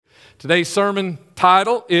Today's sermon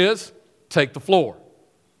title is Take the Floor.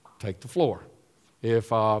 Take the floor.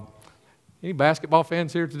 If any basketball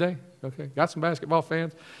fans here today? Okay, got some basketball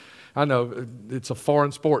fans? I know it's a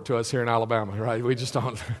foreign sport to us here in Alabama, right? We just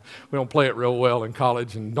don't play it real well in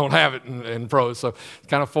college and don't have it in pros, so it's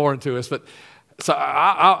kind of foreign to us. But so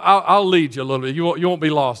I'll lead you a little bit. You won't be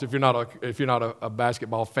lost if you're not a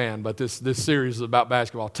basketball fan. But this series is about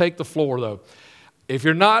basketball. Take the floor, though. If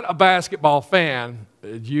you're not a basketball fan,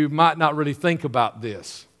 you might not really think about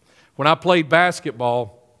this. When I played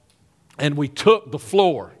basketball and we took the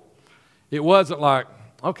floor, it wasn't like,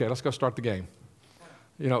 okay, let's go start the game.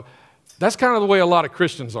 You know, that's kind of the way a lot of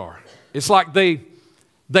Christians are. It's like they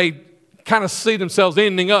kind of see themselves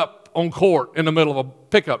ending up on court in the middle of a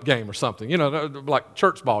pickup game or something. You know, like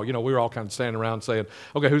church ball. You know, we were all kind of standing around saying,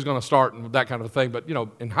 okay, who's going to start and that kind of thing. But, you know,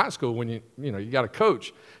 in high school when you got a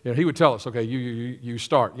coach, you know, he would tell us, okay, you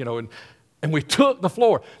start, you know, and we took the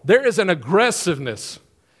floor. There is an aggressiveness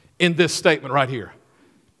in this statement right here.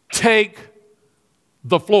 Take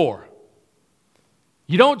the floor.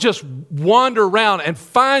 You don't just wander around and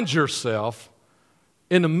find yourself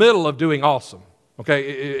in the middle of doing awesome. Okay,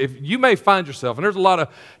 if you may find yourself, and there's a lot of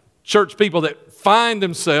church people that find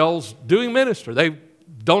themselves doing ministry. They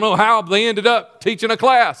don't know how they ended up teaching a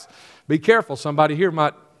class. Be careful. Somebody here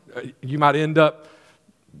you might end up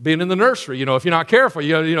being in the nursery, you know, if you're not careful,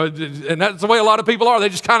 you know, and that's the way a lot of people are. They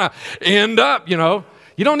just kind of end up, you know.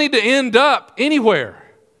 You don't need to end up anywhere.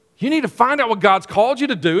 You need to find out what God's called you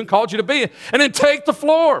to do and called you to be, and then take the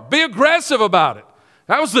floor. Be aggressive about it.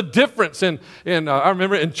 That was the difference in I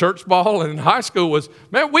remember in church ball and in high school was,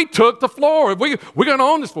 man, we took the floor. We're going to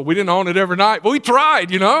own this floor. We didn't own it every night, but we tried,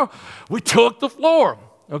 you know. We took the floor,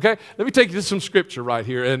 okay? Let me take you to some scripture right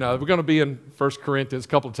here, and we're going to be in 1 Corinthians a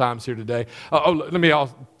couple of times here today. I'll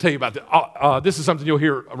tell you about this. This is something you'll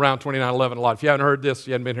hear around 29:11 a lot. If you haven't heard this,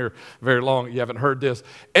 you haven't been here very long, you haven't heard this.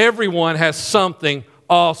 Everyone has something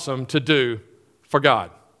awesome to do for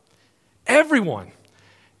God. Everyone.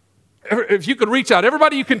 If you could reach out,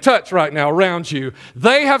 everybody you can touch right now around you,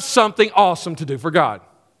 they have something awesome to do for God.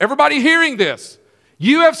 Everybody hearing this,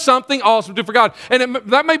 you have something awesome to do for God. And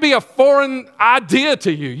that may be a foreign idea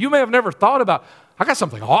to you. You may have never thought about, I got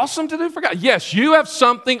something awesome to do for God. Yes, you have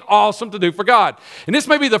something awesome to do for God. And this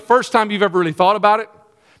may be the first time you've ever really thought about it.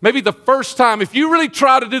 Maybe the first time, if you really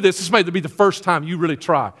try to do this may be the first time you really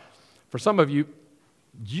try. For some of you,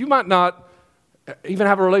 you might not even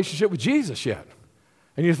have a relationship with Jesus yet.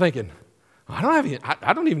 And you're thinking, I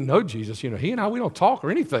don't even know Jesus. You know, he and I, we don't talk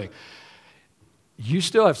or anything. You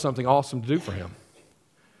still have something awesome to do for him.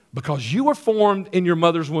 Because you were formed in your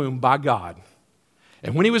mother's womb by God.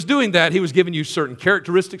 And when he was doing that, he was giving you certain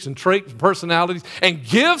characteristics and traits and personalities and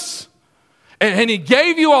gifts. And he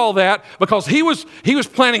gave you all that because he was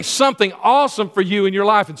planning something awesome for you in your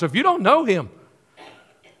life. And so if you don't know him,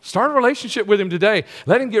 start a relationship with him today.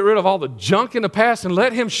 Let him get rid of all the junk in the past and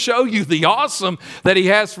let him show you the awesome that he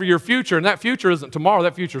has for your future. And that future isn't tomorrow,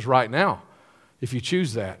 that future is right now, if you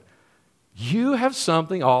choose that. You have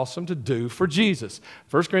something awesome to do for Jesus.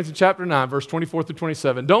 1 Corinthians chapter 9, verse 24 through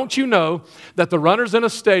 27. Don't you know that the runners in a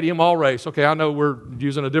stadium all race? Okay, I know we're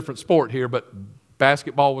using a different sport here, but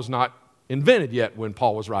basketball was not invented yet when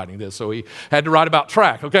Paul was writing this, so he had to write about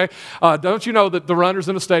track, okay? Don't you know that the runners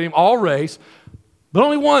in a stadium all race, but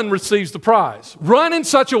only one receives the prize. Run in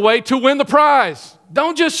such a way to win the prize.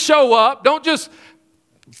 Don't just show up. Don't just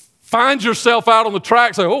find yourself out on the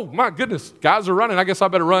track and say, oh, my goodness, guys are running. I guess I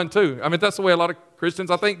better run too. I mean, that's the way a lot of Christians,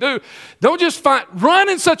 I think, do. Don't just run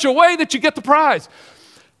in such a way that you get the prize.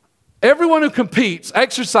 Everyone who competes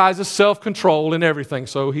exercises self-control in everything.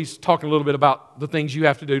 So he's talking a little bit about the things you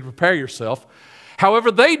have to do to prepare yourself. However,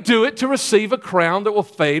 they do it to receive a crown that will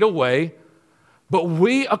fade away, but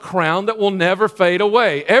we a crown that will never fade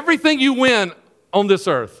away. Everything you win on this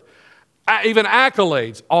earth, even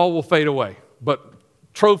accolades, all will fade away. But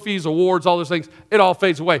trophies, awards, all those things, it all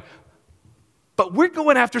fades away. But we're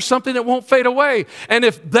going after something that won't fade away. And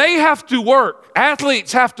if they have to work,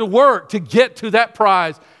 athletes have to work to get to that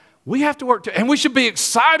prize, we have to work too. And we should be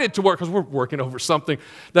excited to work because we're working over something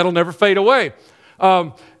that'll never fade away.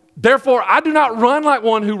 Therefore, I do not run like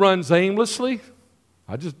one who runs aimlessly.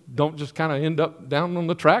 I don't kind of end up down on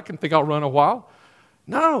the track and think I'll run a while.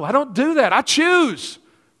 No, I don't do that. I choose.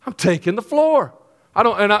 I'm taking the floor. I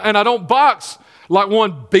don't box like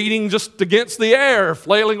one beating just against the air,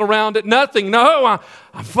 flailing around at nothing. No,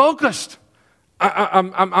 I'm focused.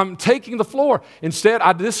 I'm taking the floor. Instead,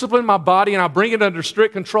 I discipline my body and I bring it under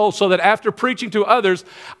strict control so that after preaching to others,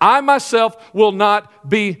 I myself will not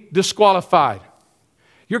be disqualified.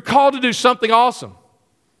 You're called to do something awesome.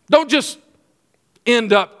 Don't just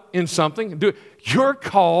end up in something. You're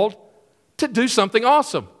called to do something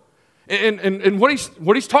awesome. And what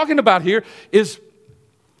he's talking about here is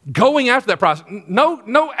going after that process.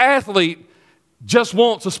 No athlete just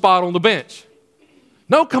wants a spot on the bench.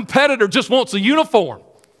 No competitor just wants a uniform.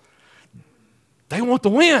 They want the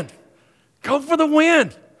win. Go for the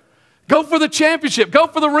win. Go for the championship. Go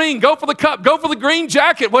for the ring. Go for the cup. Go for the green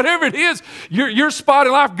jacket. Whatever it is, your spot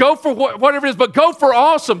in life, go for whatever it is, but go for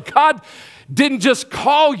awesome. God didn't just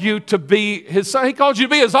call you to be his son. He called you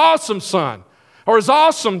to be his awesome son or his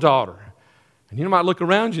awesome daughter. And you might look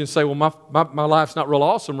around you and say, well, my life's not real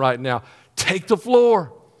awesome right now. Take the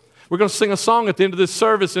floor. We're going to sing a song at the end of this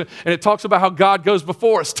service, and it talks about how God goes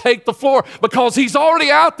before us. Take the floor, because he's already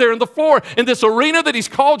out there in the floor, in this arena that he's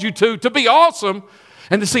called you to be awesome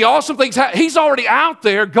and to see awesome things. He's already out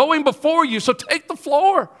there going before you, so take the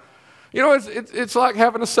floor. You know, it's like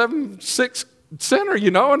having a 7'6" center,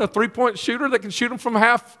 you know, and a three-point shooter that can shoot them from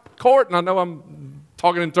half court. And I know I'm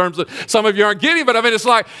talking in terms that some of you aren't getting, but I mean, it's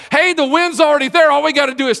like, hey, the win's already there. All we got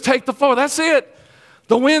to do is take the floor. That's it.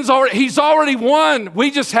 The win's already, he's already won.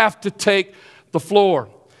 We just have to take the floor.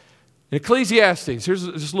 In Ecclesiastes, here's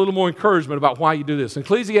just a little more encouragement about why you do this. In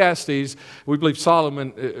Ecclesiastes, we believe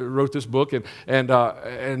Solomon wrote this book,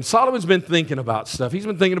 and Solomon's been thinking about stuff. He's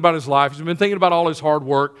been thinking about his life. He's been thinking about all his hard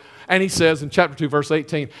work. And he says in chapter 2, verse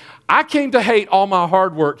 18, I came to hate all my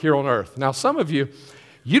hard work here on earth. Now, some of you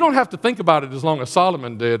don't have to think about it as long as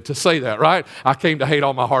Solomon did to say that, right? I came to hate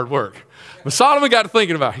all my hard work. But Solomon got to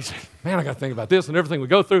thinking about it. He said, man, I got to think about this and everything we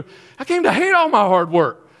go through. I came to hate all my hard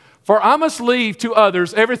work. For I must leave to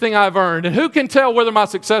others everything I've earned. And who can tell whether my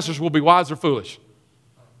successors will be wise or foolish?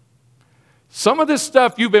 Some of this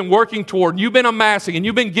stuff you've been working toward, and you've been amassing, and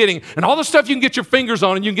you've been getting, and all the stuff you can get your fingers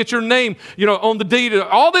on, and you can get your name, you know, on the deed,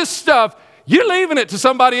 all this stuff, you're leaving it to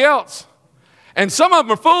somebody else. And some of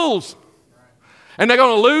them are fools. And they're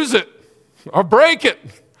going to lose it, or break it,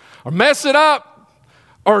 or mess it up,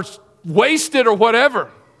 or waste it, or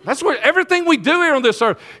whatever. That's what everything we do here on this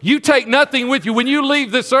earth, you take nothing with you. When you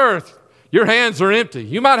leave this earth, your hands are empty.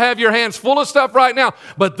 You might have your hands full of stuff right now,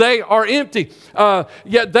 but they are empty.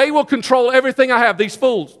 Yet they will control everything I have. These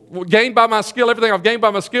fools, gained by my skill, everything I've gained by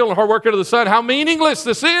my skill and hard work under the sun. How meaningless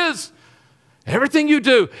this is. Everything you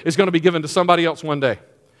do is going to be given to somebody else one day.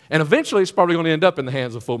 And eventually, it's probably going to end up in the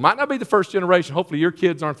hands of fools. Might not be the first generation. Hopefully, your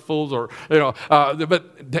kids aren't fools, or you know.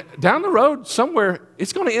 But down the road, somewhere,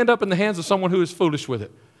 it's going to end up in the hands of someone who is foolish with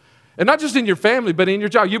it. And not just in your family, but in your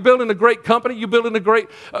job. You're building a great company. You're building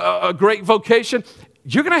a great vocation.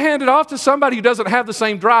 You're going to hand it off to somebody who doesn't have the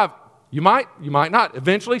same drive. You might not.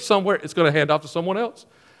 Eventually, somewhere, it's going to hand off to someone else.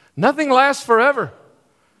 Nothing lasts forever.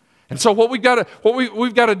 And so, what we've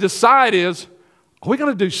got to decide is: are we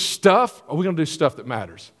going to do stuff? Or are we going to do stuff that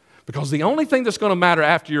matters? Because the only thing that's going to matter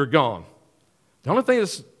after you're gone, the only thing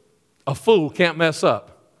that's a fool can't mess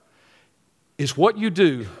up, is what you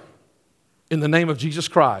do in the name of Jesus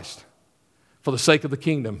Christ for the sake of the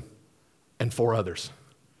kingdom and for others.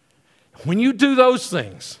 When you do those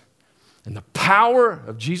things in the power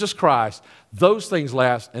of Jesus Christ, those things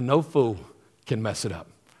last, and no fool can mess it up.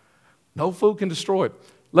 No fool can destroy it.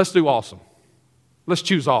 Let's do awesome. Let's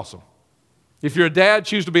choose awesome. If you're a dad,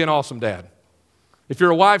 choose to be an awesome dad. If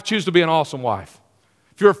you're a wife, choose to be an awesome wife.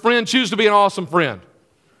 If you're a friend, choose to be an awesome friend.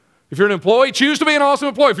 If you're an employee, choose to be an awesome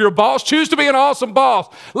employee. If you're a boss, choose to be an awesome boss.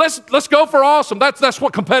 Let's go for awesome. That's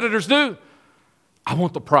what competitors do. I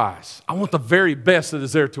want the prize. I want the very best that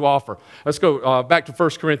is there to offer. Let's go back to 1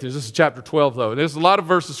 Corinthians. This is chapter 12, though. There's a lot of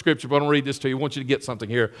verses of Scripture, but I'm going to read this to you. I want you to get something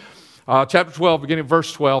here. Chapter 12, beginning of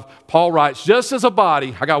verse 12, Paul writes, just as a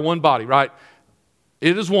body, I got one body, right?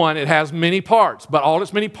 It is one. It has many parts, but all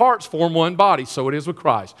its many parts form one body. So it is with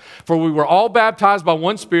Christ. For we were all baptized by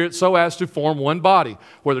one Spirit so as to form one body,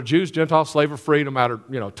 whether Jews, Gentiles, slave, or free, no matter,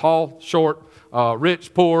 tall, short,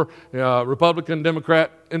 rich, poor, Republican,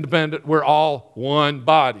 Democrat, independent. We're all one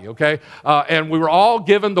body, okay? And we were all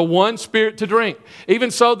given the one Spirit to drink. Even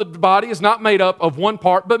so, the body is not made up of one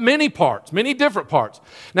part, but many parts, many different parts.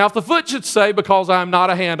 Now, if the foot should say, because I am not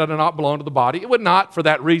a hand, I do not belong to the body, it would not, for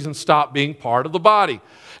that reason, stop being part of the body.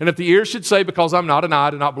 And if the ear should say, because I'm not an eye,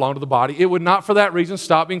 I do not belong to the body, it would not, for that reason,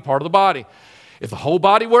 stop being part of the body. If the whole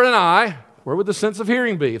body were an eye, where would the sense of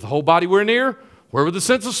hearing be? If the whole body were an ear, where would the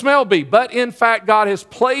sense of smell be? But in fact, God has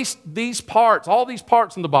placed these parts, all these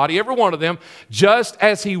parts in the body, every one of them, just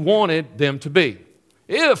as He wanted them to be.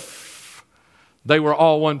 If they were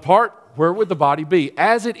all one part, where would the body be?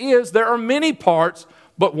 As it is, there are many parts,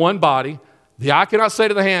 but one body. The eye cannot say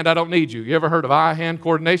to the hand, I don't need you. You ever heard of eye-hand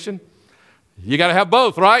coordination? You got to have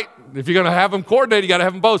both, right? If you're going to have them coordinated, you got to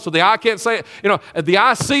have them both. So the eye can't say it. The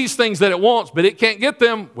eye sees things that it wants, but it can't get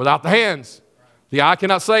them without the hands. The eye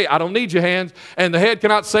cannot say, I don't need you, hands. And the head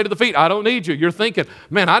cannot say to the feet, I don't need you. You're thinking,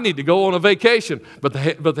 man, I need to go on a vacation. But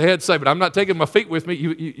the head say, but I'm not taking my feet with me.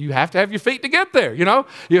 You have to have your feet to get there, you know.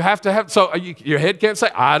 You have to have, so your head can't say,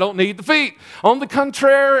 I don't need the feet. On the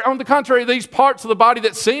contrary, these parts of the body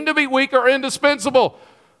that seem to be weak are indispensable.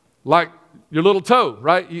 Like your little toe,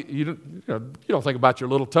 right? You don't think about your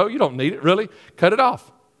little toe. You don't need it, really. Cut it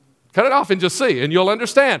off. Cut it off and just see, and you'll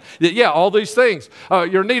understand that, yeah, all these things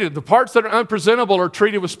you're needed. The parts that are unpresentable are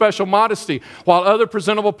treated with special modesty, while other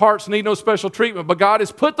presentable parts need no special treatment. But God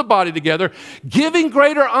has put the body together, giving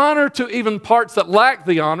greater honor to even parts that lack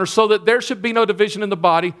the honor, so that there should be no division in the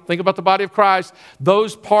body. Think about the body of Christ.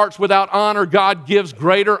 Those parts without honor, God gives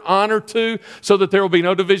greater honor to, so that there will be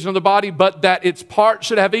no division of the body, but that its parts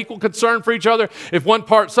should have equal concern for each other. If one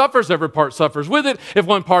part suffers, every part suffers with it. If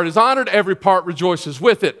one part is honored, every part rejoices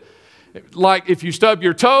with it. Like if you stub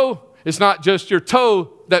your toe, it's not just your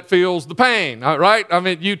toe that feels the pain, right? I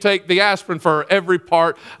mean, you take the aspirin for every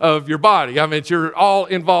part of your body. I mean, you're all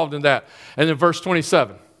involved in that. And then verse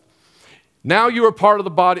 27. Now you are part of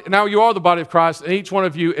the body. Now you are the body of Christ, and each one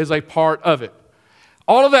of you is a part of it.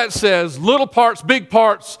 All of that says little parts, big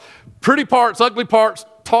parts, pretty parts, ugly parts,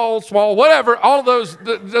 tall, small, whatever, all of those,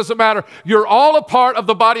 doesn't matter. You're all a part of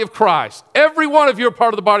the body of Christ. Every one of you are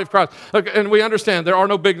part of the body of Christ. And we understand there are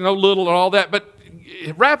no big, no little, and all that, but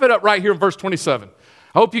wrap it up right here in verse 27.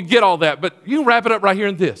 I hope you get all that, but you wrap it up right here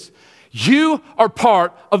in this. You are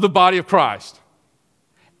part of the body of Christ.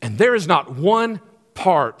 And there is not one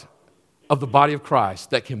part of the body of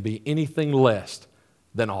Christ that can be anything less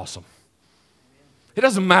than awesome. It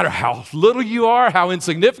doesn't matter how little you are, how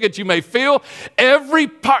insignificant you may feel. Every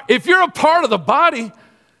part, if you're a part of the body,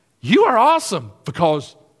 you are awesome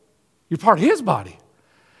because you're part of His body.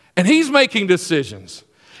 And He's making decisions.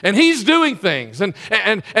 And He's doing things.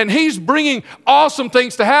 And He's bringing awesome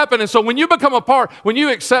things to happen. And so when you become a part, when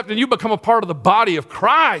you accept and you become a part of the body of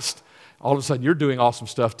Christ, all of a sudden you're doing awesome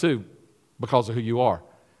stuff too because of who you are.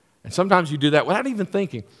 And sometimes you do that without even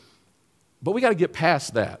thinking. But we got to get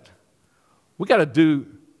past that. We got to do,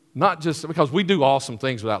 not just, because we do awesome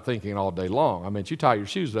things without thinking all day long. I mean, you tie your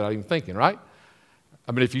shoes without even thinking, right?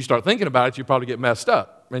 I mean, if you start thinking about it, you probably get messed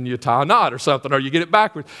up. And you tie a knot or something, or you get it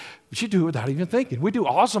backwards. But you do it without even thinking. We do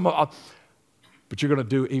awesome, but you're going to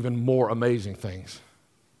do even more amazing things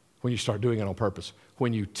when you start doing it on purpose,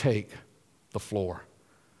 when you take the floor.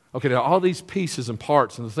 Okay, now all these pieces and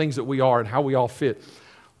parts and the things that we are and how we all fit.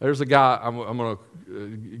 There's a guy, I'm going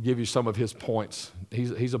to give you some of his points.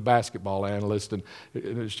 He's a basketball analyst, and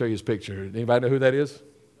I'll show you his picture. Anybody know who that is?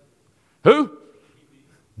 Who?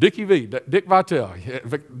 Dickie V, Dick Vitale.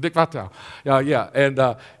 Dick Vitale. Yeah,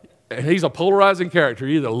 and he's a polarizing character.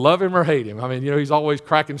 You either love him or hate him. I mean, you know, he's always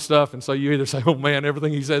cracking stuff, and so you either say, oh man,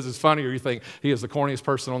 everything he says is funny, or you think he is the corniest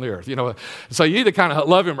person on the earth. You know, so you either kind of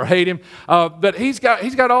love him or hate him. But he's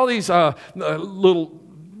got all these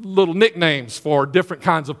little nicknames for different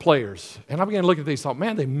kinds of players. And I began to look at these and thought,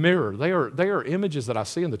 man, they mirror. They are images that I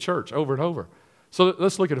see in the church over and over. So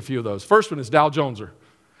let's look at a few of those. First one is Dow Joneser.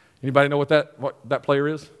 Anybody know what that player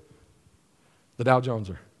is? The Dow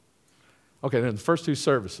Joneser. Okay, then the first two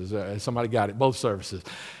services, somebody got it, both services.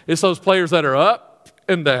 It's those players that are up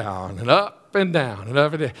and down and up and down and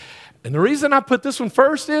up and down. And the reason I put this one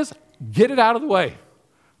first is get it out of the way.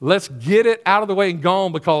 Let's get it out of the way and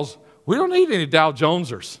gone, because we don't need any Dow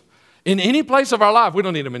Jonesers in any place of our life. We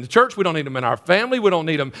don't need them in the church. We don't need them in our family. We don't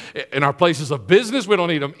need them in our places of business. We don't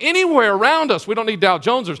need them anywhere around us. We don't need Dow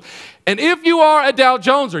Jonesers. And if you are a Dow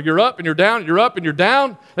Joneser, you're up and you're down, you're up and you're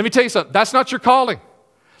down, let me tell you something. That's not your calling.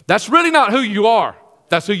 That's really not who you are.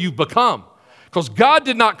 That's who you've become. Because God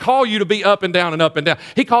did not call you to be up and down and up and down.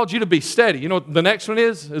 He called you to be steady. You know what the next one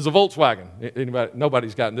is a Volkswagen.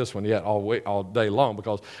 Nobody's gotten this one yet all day long,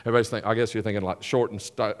 because everybody's thinking, I guess you're thinking like short and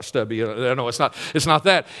stubby. No, it's not. It's not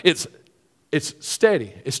that. It's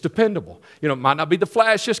steady. It's dependable. You know, it might not be the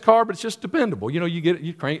flashiest car, but it's just dependable. You know, you get it,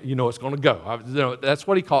 you crank, you know it's going to go. That's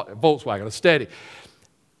what he called it, Volkswagen, a steady.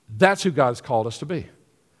 That's who God has called us to be.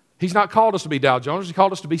 He's not called us to be Dow Jones. He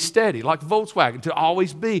called us to be steady, like Volkswagen, to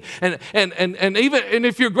always be. And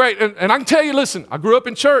if you're great, and I can tell you, listen, I grew up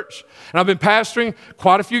in church, and I've been pastoring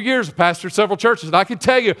quite a few years. I've pastored several churches, and I can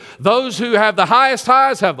tell you, those who have the highest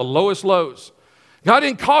highs have the lowest lows. God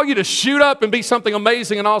didn't call you to shoot up and be something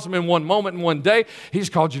amazing and awesome in one moment and one day.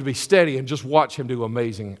 He's called you to be steady and just watch Him do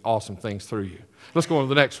amazing, awesome things through you. Let's go on to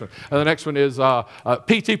the next one. The next one is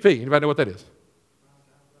PTP. Anybody know what that is?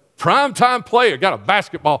 Primetime player. Got a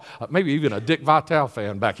basketball, maybe even a Dick Vitale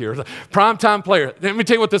fan back here. Primetime player. Let me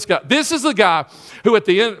tell you what this guy. This is the guy who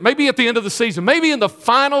maybe at the end of the season, maybe in the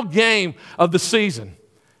final game of the season,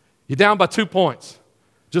 you're down by 2 points.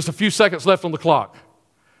 Just a few seconds left on the clock.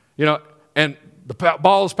 And the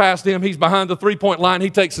ball is past him. He's behind the three-point line. He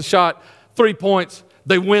takes the shot, 3 points.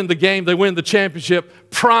 They win the game. They win the championship.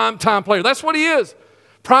 Prime-time player. That's what he is.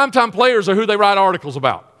 Prime-time players are who they write articles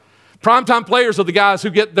about. Prime-time players are the guys who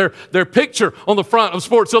get their picture on the front of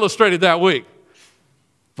Sports Illustrated that week.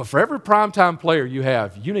 But for every prime-time player you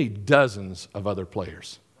have, you need dozens of other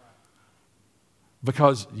players.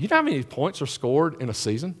 Because you know how many points are scored in a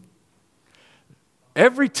season?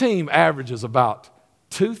 Every team averages about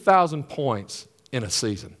 2,000 points in a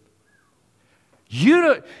season.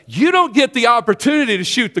 You don't get the opportunity to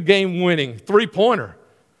shoot the game-winning three-pointer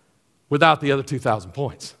without the other 2,000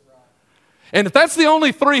 points. And if that's the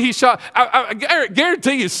only three he shot, I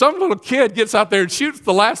guarantee you some little kid gets out there and shoots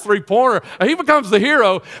the last three-pointer, and he becomes the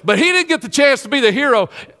hero, but he didn't get the chance to be the hero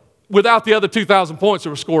without the other 2,000 points that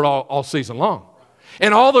were scored all season long.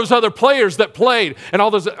 And all those other players that played, and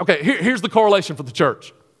all those, okay, here's the correlation for the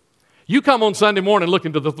church. You come on Sunday morning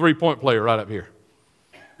looking to the three-point player right up here.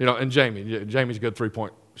 And Jamie. Jamie's a good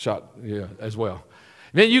three-point shot as well.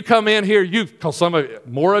 And then you come in here, because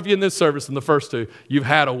more of you in this service than the first two, you've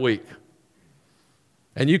had a week.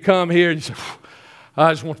 And you come here and you say,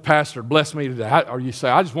 I just want the pastor to bless me today. Or you say,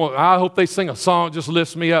 I hope they sing a song that just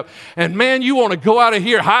lifts me up. And man, you want to go out of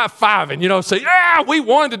here high-fiving, say, yeah, we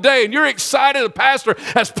won today. And you're excited. The pastor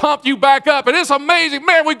has pumped you back up. And it's amazing.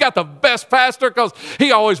 Man, we've got the best pastor because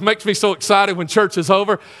he always makes me so excited when church is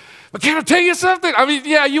over. But can I tell you something? I mean,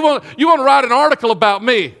 yeah, you want to write an article about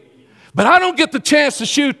me. But I don't get the chance to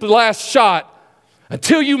shoot the last shot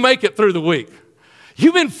until you make it through the week.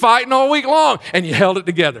 You've been fighting all week long, and you held it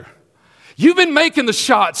together. You've been making the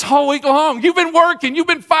shots all week long. You've been working. You've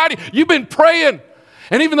been fighting. You've been praying.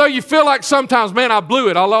 And even though you feel like sometimes, man, I blew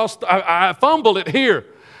it. I fumbled it here.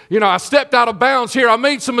 I stepped out of bounds here. I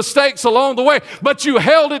made some mistakes along the way, but you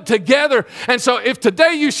held it together. And so if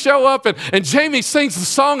today you show up and Jamie sings the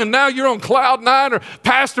song and now you're on cloud nine or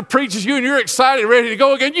pastor preaches you and you're excited, ready to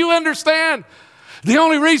go again, you understand. The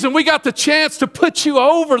only reason we got the chance to put you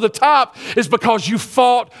over the top is because you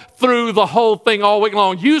fought through the whole thing all week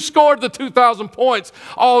long. You scored the 2,000 points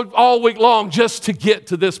all week long just to get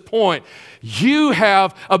to this point. You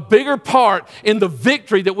have a bigger part in the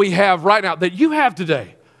victory that we have right now, that you have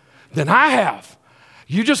today, than I have.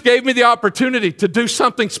 You just gave me the opportunity to do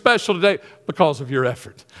something special today because of your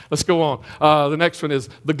effort. Let's go on. The next one is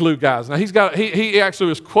the glue guys. Now he actually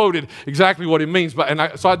was quoted exactly what he means,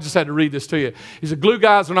 so I just had to read this to you. He said, glue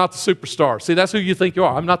guys are not the superstars. See, that's who you think you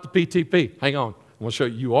are. I'm not the PTP. Hang on. I'm going to show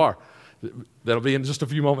you are. That'll be in just a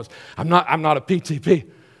few moments. I'm not a PTP.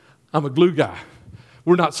 I'm a glue guy.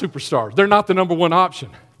 We're not superstars. They're not the number one option.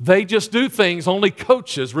 They just do things only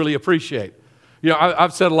coaches really appreciate.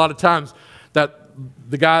 I've said a lot of times that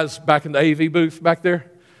the guys back in the AV booth back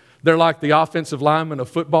there, they're like the offensive linemen of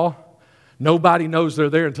football. Nobody knows they're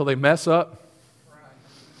there until they mess up.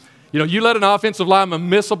 You let an offensive lineman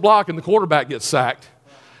miss a block and the quarterback gets sacked.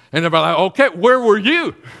 And they're like, okay, where were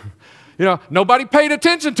you? Nobody paid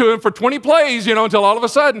attention to him for 20 plays, until all of a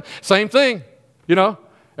sudden, same thing,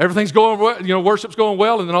 everything's going well, worship's going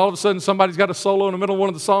well, and then all of a sudden somebody's got a solo in the middle of one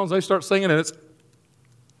of the songs, they start singing, and it's,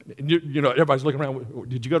 everybody's looking around.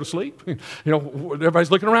 Did you go to sleep?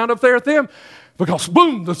 Everybody's looking around up there at them because,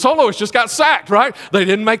 boom, the soloist just got sacked, right? They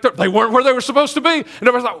they weren't where they were supposed to be. And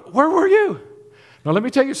everybody's like, where were you? Now, let me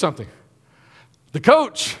tell you something. The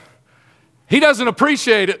coach, he doesn't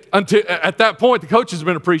appreciate it until, at that point, the coach has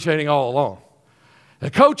been appreciating all along.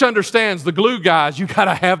 The coach understands the glue guys. You got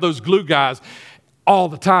to have those glue guys all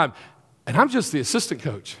the time. And I'm just the assistant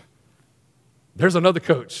coach. There's another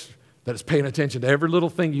coach that is paying attention to every little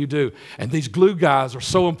thing you do. And these glue guys are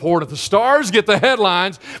so important. The stars get the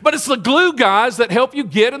headlines, but it's the glue guys that help you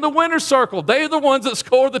get in the winner's circle. They're the ones that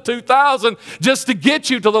score the 2,000 just to get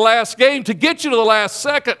you to the last game, to get you to the last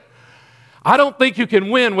second. I don't think you can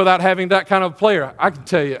win without having that kind of player. I can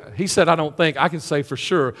tell you, he said, I don't think. I can say for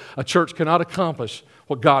sure a church cannot accomplish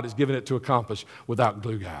what God has given it to accomplish without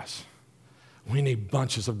glue guys. We need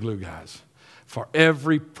bunches of glue guys. For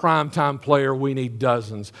every primetime player, we need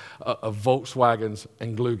dozens of Volkswagens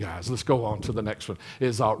and glue guys. Let's go on to the next one.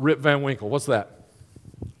 Is Rip Van Winkle. What's that?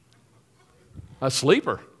 A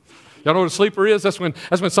sleeper. Y'all know what a sleeper is? That's when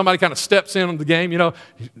somebody kind of steps in on the game.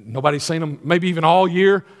 Nobody's seen them maybe even all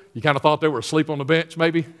year. You kind of thought they were asleep on the bench,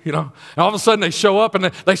 maybe. And all of a sudden they show up and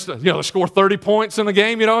they score 30 points in the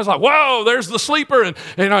game. It's like, whoa, there's the sleeper, and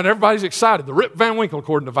everybody's excited. The Rip Van Winkle,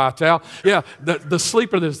 according to Vital. Yeah, the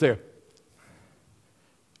sleeper that's there.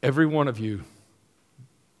 Every one of you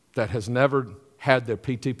that has never had their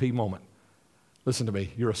PTP moment, listen to me,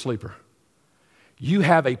 you're a sleeper. You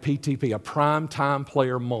have a PTP, a prime time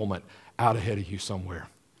player moment out ahead of you somewhere.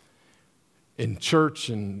 in church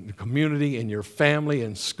and community, in your family,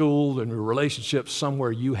 in school, in your relationships,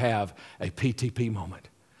 somewhere you have a PTP moment.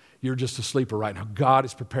 You're just a sleeper right now. God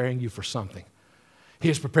is preparing you for something.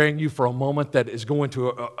 He is preparing you for a moment that is going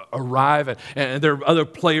to arrive, and there are other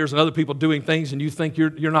players and other people doing things, and you think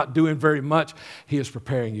you're not doing very much. He is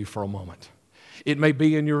preparing you for a moment. It may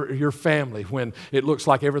be in your family when it looks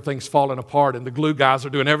like everything's falling apart and the glue guys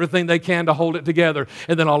are doing everything they can to hold it together,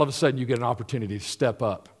 and then all of a sudden you get an opportunity to step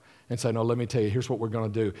up and say, no, let me tell you, here's what we're going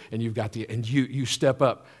to do. And you step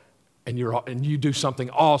up and you do something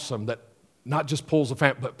awesome that not just pulls the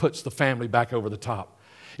family, but puts the family back over the top.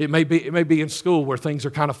 It may be in school where things are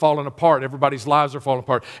kind of falling apart. Everybody's lives are falling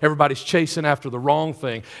apart. Everybody's chasing after the wrong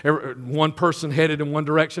thing. One person headed in one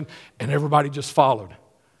direction, and everybody just followed.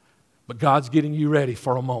 But God's getting you ready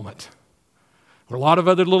for a moment where a lot of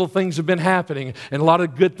other little things have been happening and a lot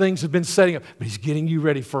of good things have been setting up. But He's getting you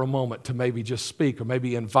ready for a moment to maybe just speak or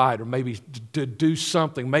maybe invite or maybe to do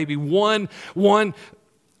something. Maybe one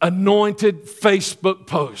anointed Facebook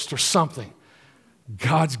post or something.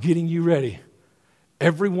 God's getting you ready.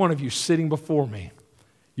 Every one of you sitting before me,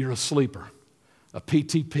 you're a sleeper, a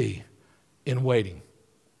PTP in waiting.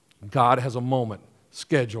 God has a moment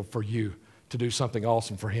scheduled for you to do something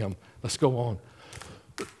awesome for Him. Let's go on.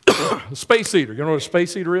 A space eater. You know what a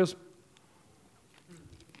space eater is?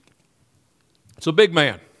 It's a big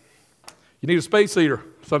man. You need a space eater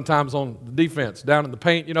sometimes on the defense, down in the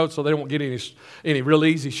paint, so they won't get any real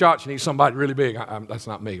easy shots. You need somebody really big. That's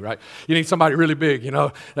not me, right? You need somebody really big,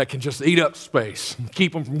 that can just eat up space and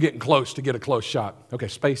keep them from getting close to get a close shot. Okay,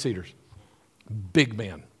 space eaters. Big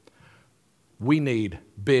men. We need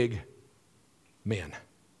big men.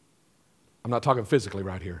 I'm not talking physically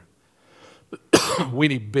right here. We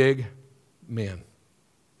need big men.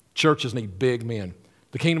 Churches need big men.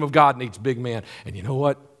 The kingdom of God needs big men. And you know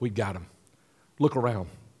what? We got them. Look around.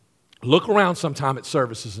 Look around sometime at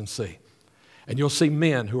services and see. And you'll see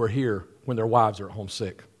men who are here when their wives are at home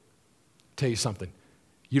sick. Tell you something.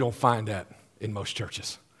 You don't find that in most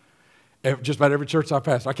churches. Just about every church I've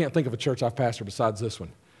pastored, I can't think of a church I've pastored besides this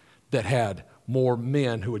one, that had more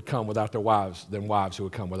men who would come without their wives than wives who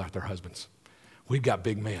would come without their husbands. We've got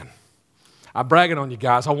big men. I'm bragging on you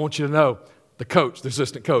guys. I want you to know the coach, the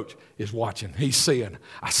assistant coach, is watching. He's seeing.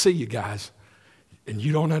 I see you guys. And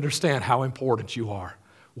you don't understand how important you are.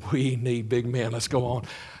 We need big men. Let's go on.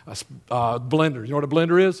 Blender. You know what a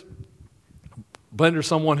blender is? Blender is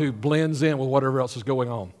someone who blends in with whatever else is going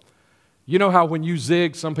on. You know how when you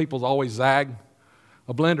zig, some people always zag?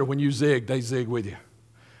 A blender, when you zig, they zig with you.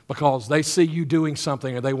 Because they see you doing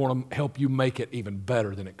something and they want to help you make it even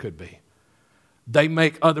better than it could be. They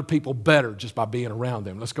make other people better just by being around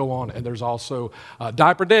them. Let's go on. And there's also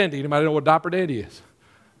diaper dandy. Anybody know what diaper dandy is?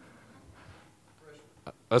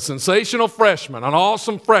 A sensational freshman, an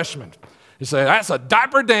awesome freshman. You say, that's a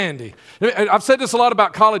diaper dandy. I've said this a lot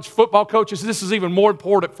about college football coaches. This is even more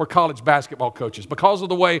important for college basketball coaches because of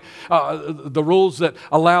the way the rules that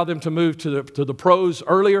allow them to move to the pros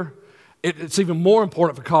earlier. It's even more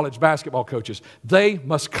important for college basketball coaches. They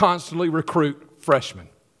must constantly recruit freshmen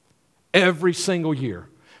every single year.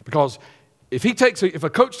 Because if a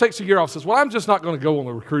coach takes a year off and says, well, I'm just not going to go on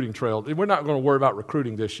the recruiting trail, we're not going to worry about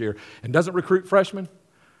recruiting this year, and doesn't recruit freshmen,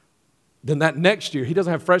 then that next year, he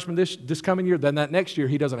doesn't have freshmen this coming year, then that next year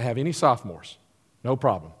he doesn't have any sophomores. No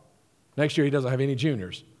problem. Next year he doesn't have any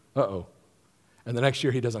juniors. Uh-oh. And the next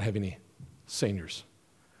year he doesn't have any seniors.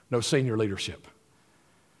 No senior leadership.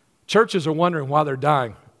 Churches are wondering why they're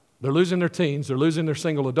dying. They're losing their teens, they're losing their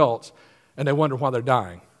single adults, and they wonder why they're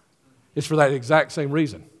dying. It's for that exact same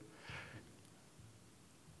reason.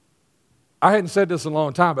 I hadn't said this in a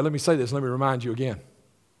long time, but let me say this, let me remind you again.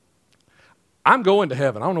 I'm going to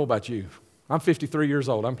heaven. I don't know about you. I'm 53 years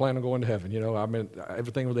old. I'm planning on going to heaven. I mean,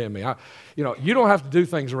 everything within me. You don't have to do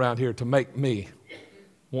things around here to make me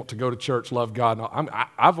want to go to church, love God.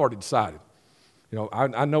 I've already decided.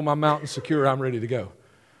 I know my mountain's secure. I'm ready to go.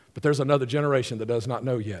 But there's another generation that does not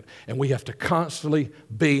know yet. And we have to constantly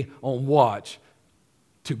be on watch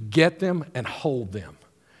to get them and hold them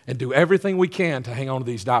and do everything we can to hang on to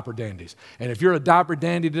these diaper dandies. And if you're a diaper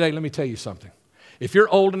dandy today, let me tell you something. If you're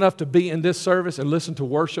old enough to be in this service and listen to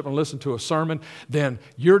worship and listen to a sermon, then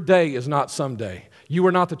your day is not someday. You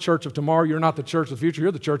are not the church of tomorrow. You're not the church of the future.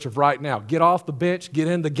 You're the church of right now. Get off the bench. Get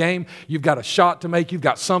in the game. You've got a shot to make. You've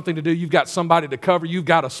got something to do. You've got somebody to cover. You've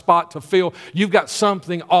got a spot to fill. You've got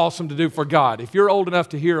something awesome to do for God. If you're old enough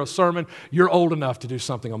to hear a sermon, you're old enough to do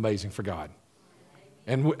something amazing for God.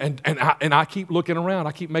 And I keep looking around.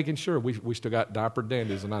 I keep making sure we still got diaper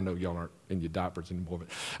dandies, and I know y'all aren't in your diapers anymore,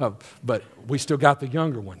 but we still got the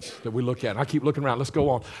younger ones that we look at. And I keep looking around. Let's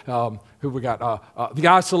go on. Who we got? The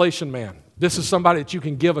isolation man. This is somebody that you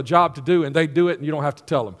can give a job to do, and they do it, and you don't have to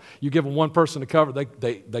tell them. You give them one person to cover, they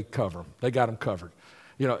cover them. They got them covered.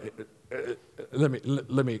 You know,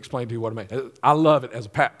 let me explain to you what I mean. I love it as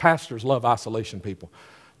pastors love isolation people.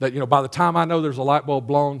 That, you know, by the time I know there's a light bulb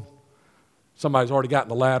blown, somebody's already gotten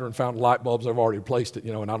the ladder and found the light bulbs. They've already replaced it,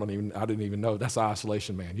 you know, and I didn't even know. That's the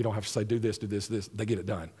isolation man. You don't have to say, do this, this. They get it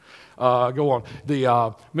done. Go on. The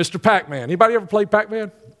Mr. Pac-Man. Anybody ever played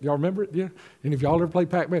Pac-Man? Y'all remember it? Yeah? Any of y'all ever played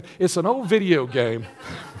Pac-Man? It's an old video game.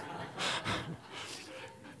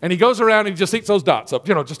 And he goes around and he just eats those dots up,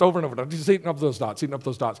 you know, just over and over. Just eating up those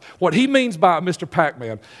dots. What he means by a Mr.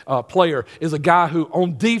 Pac-Man player is a guy who,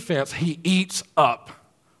 on defense, he eats up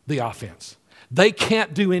the offense. They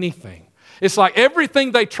can't do anything. It's like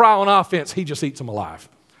everything they try on offense, he just eats them alive.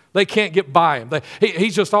 They can't get by him.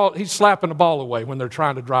 He's slapping the ball away when they're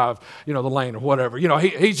trying to drive, you know, the lane or whatever. You know,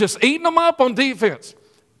 he's just eating them up on defense.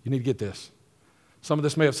 You need to get this. Some of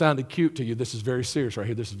this may have sounded cute to you. This is very serious right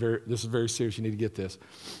here. This is very serious. You need to get this.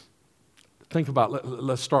 Think about,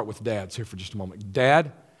 let's start with dads here for just a moment.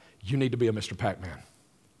 Dad, you need to be a Mr. Pac-Man,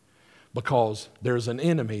 because there's an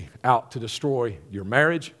enemy out to destroy your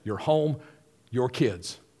marriage, your home, your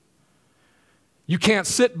kids. You can't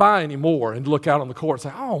sit by anymore and look out on the court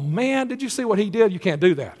and say, oh man, did you see what he did? You can't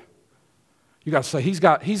do that. You got to say, he's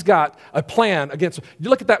got a plan against, you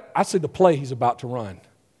look at that, I see the play he's about to run.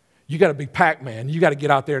 You got to be Pac-Man. You got to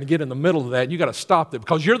get out there and get in the middle of that. And you got to stop it,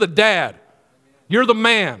 because you're the dad. You're the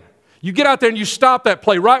man. You get out there and you stop that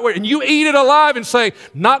play right where, and you eat it alive and say,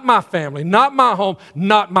 not my family, not my home,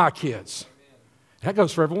 not my kids. That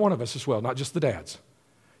goes for every one of us as well, not just the dads.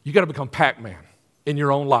 You got to become Pac-Man in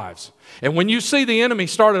your own lives. And when you see the enemy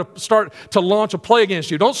start to launch a play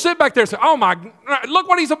against you, don't sit back there and say, oh my, look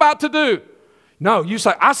what he's about to do. No, you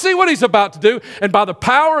say, I see what he's about to do, and by the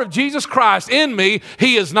power of Jesus Christ in me,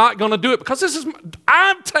 he is not going to do it, because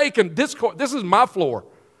I'm taking this is my floor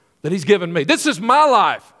that he's given me. This is my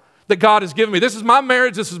life that God has given me. This is my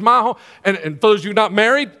marriage. This is my home. And for those of you not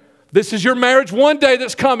married, this is your marriage one day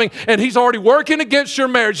that's coming, and he's already working against your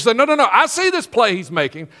marriage. You say, no, I see this play he's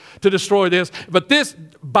making to destroy this, but this,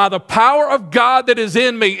 by the power of God that is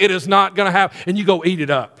in me, it is not going to happen. And you go eat it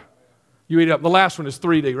up. You eat it up. The last one is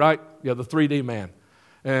 3D, right? Yeah, the 3D man.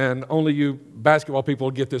 And only you basketball people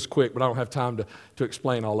will get this quick, but I don't have time to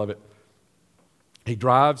explain all of it. He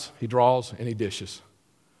drives, he draws, and he dishes.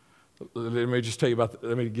 Let me just tell you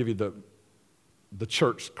let me give you the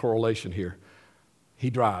church correlation here. He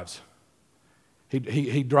drives.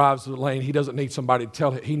 He drives the lane. He doesn't need somebody to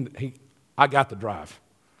tell him. I got the drive.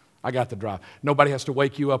 I got the drive. Nobody has to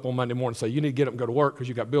wake you up on Monday morning and say, you need to get up and go to work because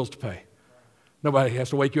you got bills to pay. Nobody has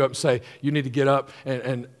to wake you up and say, you need to get up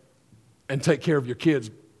and take care of your kids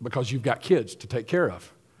because you've got kids to take care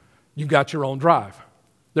of. You've got your own drive.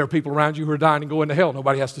 There are people around you who are dying and going to hell.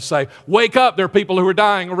 Nobody has to say, wake up, there are people who are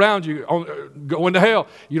dying around you going to hell.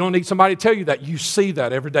 You don't need somebody to tell you that. You see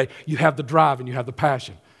that every day. You have the drive and you have the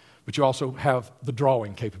passion, but you also have the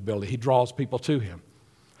drawing capability. He draws people to him.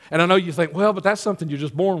 And I know you think, well, but that's something you're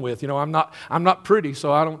just born with. You know, I'm not pretty,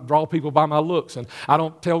 so I don't draw people by my looks, and I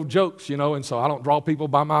don't tell jokes, you know, and so I don't draw people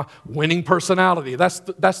by my winning personality. That's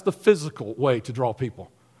the physical way to draw people.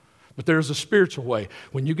 But there's a spiritual way.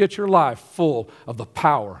 When you get your life full of the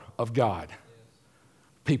power of God,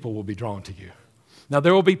 people will be drawn to you. Now,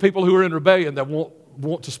 there will be people who are in rebellion that won't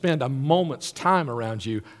want to spend a moment's time around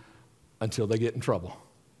you until they get in trouble.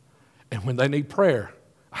 And when they need prayer,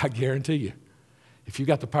 I guarantee you, if you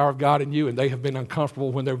got the power of God in you and they have been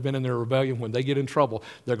uncomfortable when they've been in their rebellion, when they get in trouble,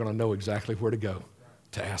 they're going to know exactly where to go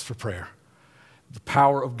to ask for prayer. The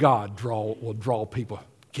power of God will draw people.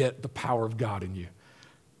 Get the power of God in you.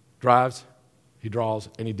 Drives, he draws,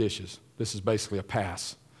 and he dishes. This is basically a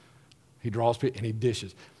pass. He draws people and he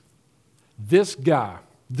dishes. This guy,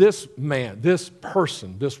 this man, this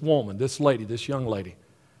person, this woman, this lady, this young lady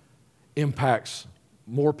impacts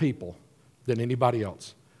more people than anybody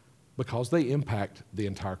else, because they impact the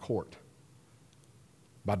entire court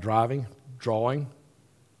by driving, drawing,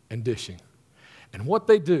 and dishing. And what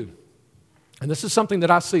they do, and this is something that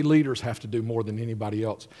I see leaders have to do more than anybody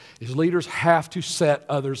else, is leaders have to set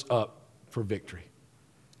others up for victory.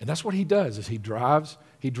 And that's what he does, is he drives,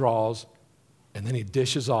 he draws, and then he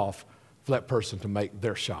dishes off for that person to make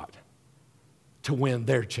their shot, to win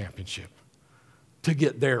their championship, to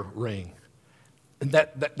get their ring. And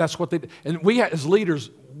that's what they do. And we as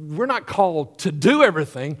leaders, we're not called to do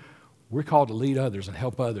everything. We're called to lead others and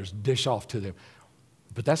help others, dish off to them.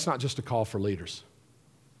 But that's not just a call for leaders.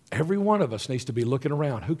 Every one of us needs to be looking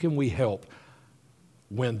around. Who can we help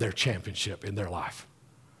win their championship in their life?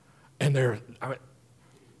 And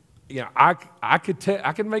I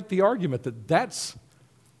can make the argument that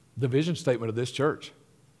The vision statement of this church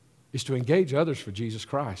is to engage others for Jesus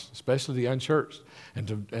Christ, especially the unchurched.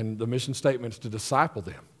 And the mission statement is to disciple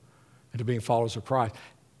them into being followers of Christ.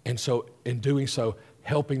 And so in doing so,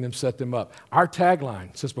 helping them set them up. Our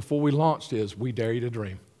tagline since before we launched is, we dare you to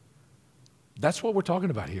dream. That's what we're talking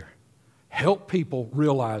about here. Help people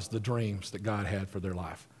realize the dreams that God had for their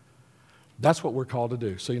life. That's what we're called to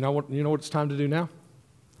do. So you know what it's time to do now?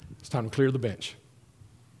 It's time to clear the bench.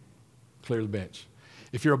 Clear the bench.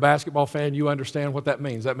 If you're a basketball fan, you understand what that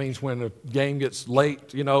means. That means when the game gets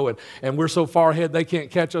late, and we're so far ahead they can't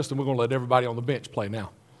catch us, then we're going to let everybody on the bench play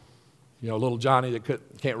now. Little Johnny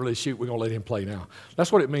that can't really shoot, we're going to let him play now.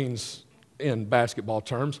 That's what it means in basketball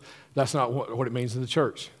terms. That's not what it means in the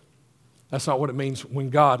church. That's not what it means when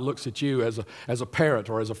God looks at you as a parent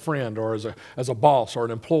or as a friend or as a boss or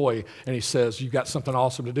an employee, and he says, you've got something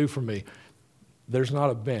awesome to do for me. There's not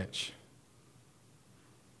a bench.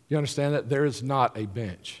 You understand that? There is not a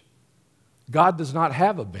bench. God does not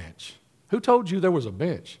have a bench. Who told you there was a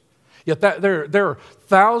bench? Yet there are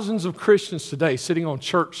thousands of Christians today sitting on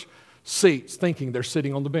church seats thinking they're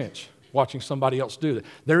sitting on the bench, watching somebody else do that.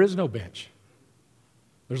 There is no bench.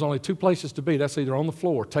 There's only two places to be. That's either on the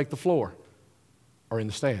floor, take the floor, or in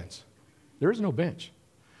the stands. There is no bench.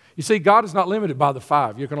 You see, God is not limited by the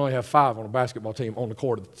 5. You can only have 5 on a basketball team on the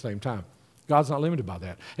court at the same time. God's not limited by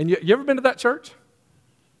that. And you ever been to that church?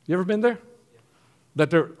 You ever been there? That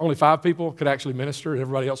there only 5 people could actually minister and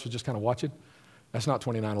everybody else was just kind of watching? That's not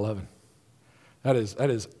 2911.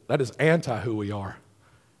 That is anti who we are,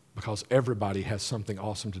 because everybody has something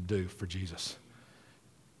awesome to do for Jesus.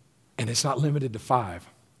 And it's not limited to 5.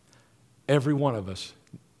 Every one of us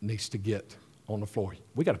needs to get on the floor.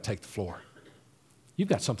 We got to take the floor. You've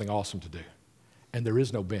got something awesome to do. And there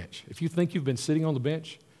is no bench. If you think you've been sitting on the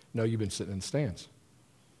bench, no, you've been sitting in the stands.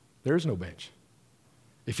 There is no bench.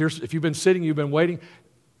 If you've been sitting, you've been waiting,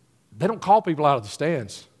 they don't call people out of the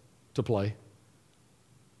stands to play.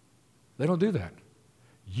 They don't do that.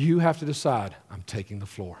 You have to decide, I'm taking the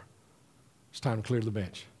floor. It's time to clear the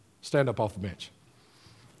bench. Stand up off the bench.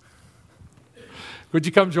 Would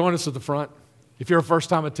you come join us at the front? If you're a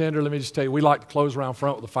first-time attender, let me just tell you, we like to close around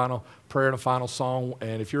front with a final prayer and a final song.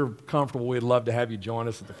 And if you're comfortable, we'd love to have you join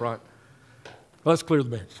us at the front. Let's clear the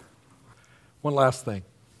bench. One last thing.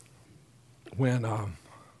 When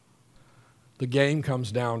the game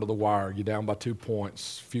comes down to the wire, you're down by 2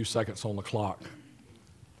 points, a few seconds on the clock.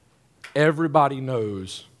 Everybody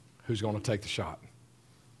knows who's going to take the shot.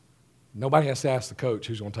 Nobody has to ask the coach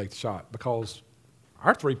who's going to take the shot, because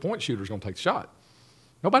our three-point shooter is going to take the shot.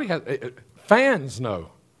 Nobody has. Fans know.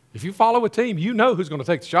 If you follow a team, you know who's going to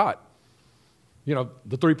take the shot.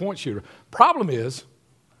 The three-point shooter. Problem is,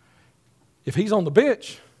 if he's on the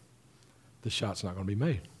bench, the shot's not going to be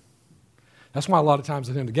made. That's why a lot of times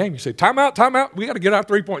at the end of the game, you say, timeout, timeout. We got to get our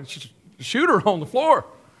three-point shooter on the floor.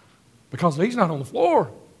 Because if he's not on the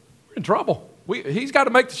floor, we're in trouble. He's got to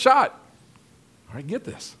make the shot. All right, get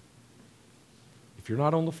this. If you're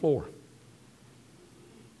not on the floor,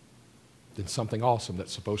 then something awesome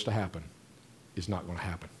that's supposed to happen is not going to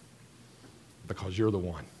happen, because you're the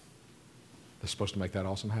one that's supposed to make that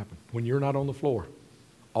awesome happen. When you're not on the floor,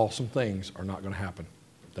 awesome things are not going to happen.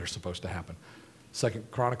 They're supposed to happen. 2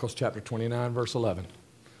 Chronicles chapter 29, verse 11. It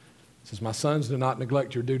says, my sons, do not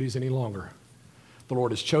neglect your duties any longer. The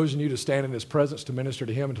Lord has chosen you to stand in his presence, to minister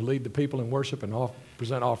to him, and to lead the people in worship and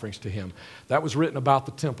present offerings to him. That was written about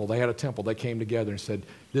the temple. They had a temple. They came together and said,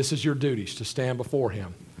 this is your duties, to stand before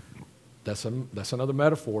him. That's another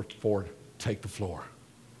metaphor for take the floor.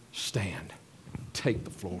 Stand. Take the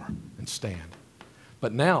floor and stand.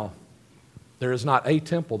 But now, there is not a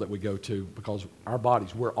temple that we go to, because our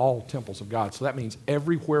bodies, we're all temples of God. So that means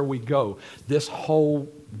everywhere we go, this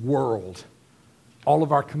whole world, all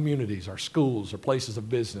of our communities, our schools, our places of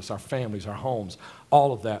business, our families, our homes,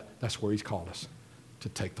 all of that, that's where he's called us, to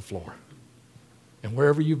take the floor. And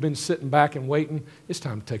wherever you've been sitting back and waiting, it's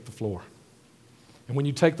time to take the floor. And when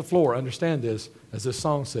you take the floor, understand this, as this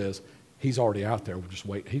song says, he's already out there. We're just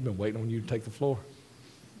waiting. He's been waiting on you to take the floor.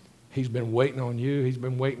 He's been waiting on you. He's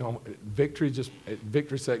been waiting on victory.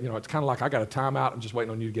 Victory said, it's kind of like I got a timeout. I'm just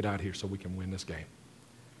waiting on you to get out here so we can win this game,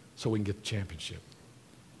 so we can get the championship.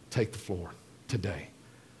 Take the floor today.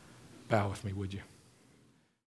 Bow with me, would you?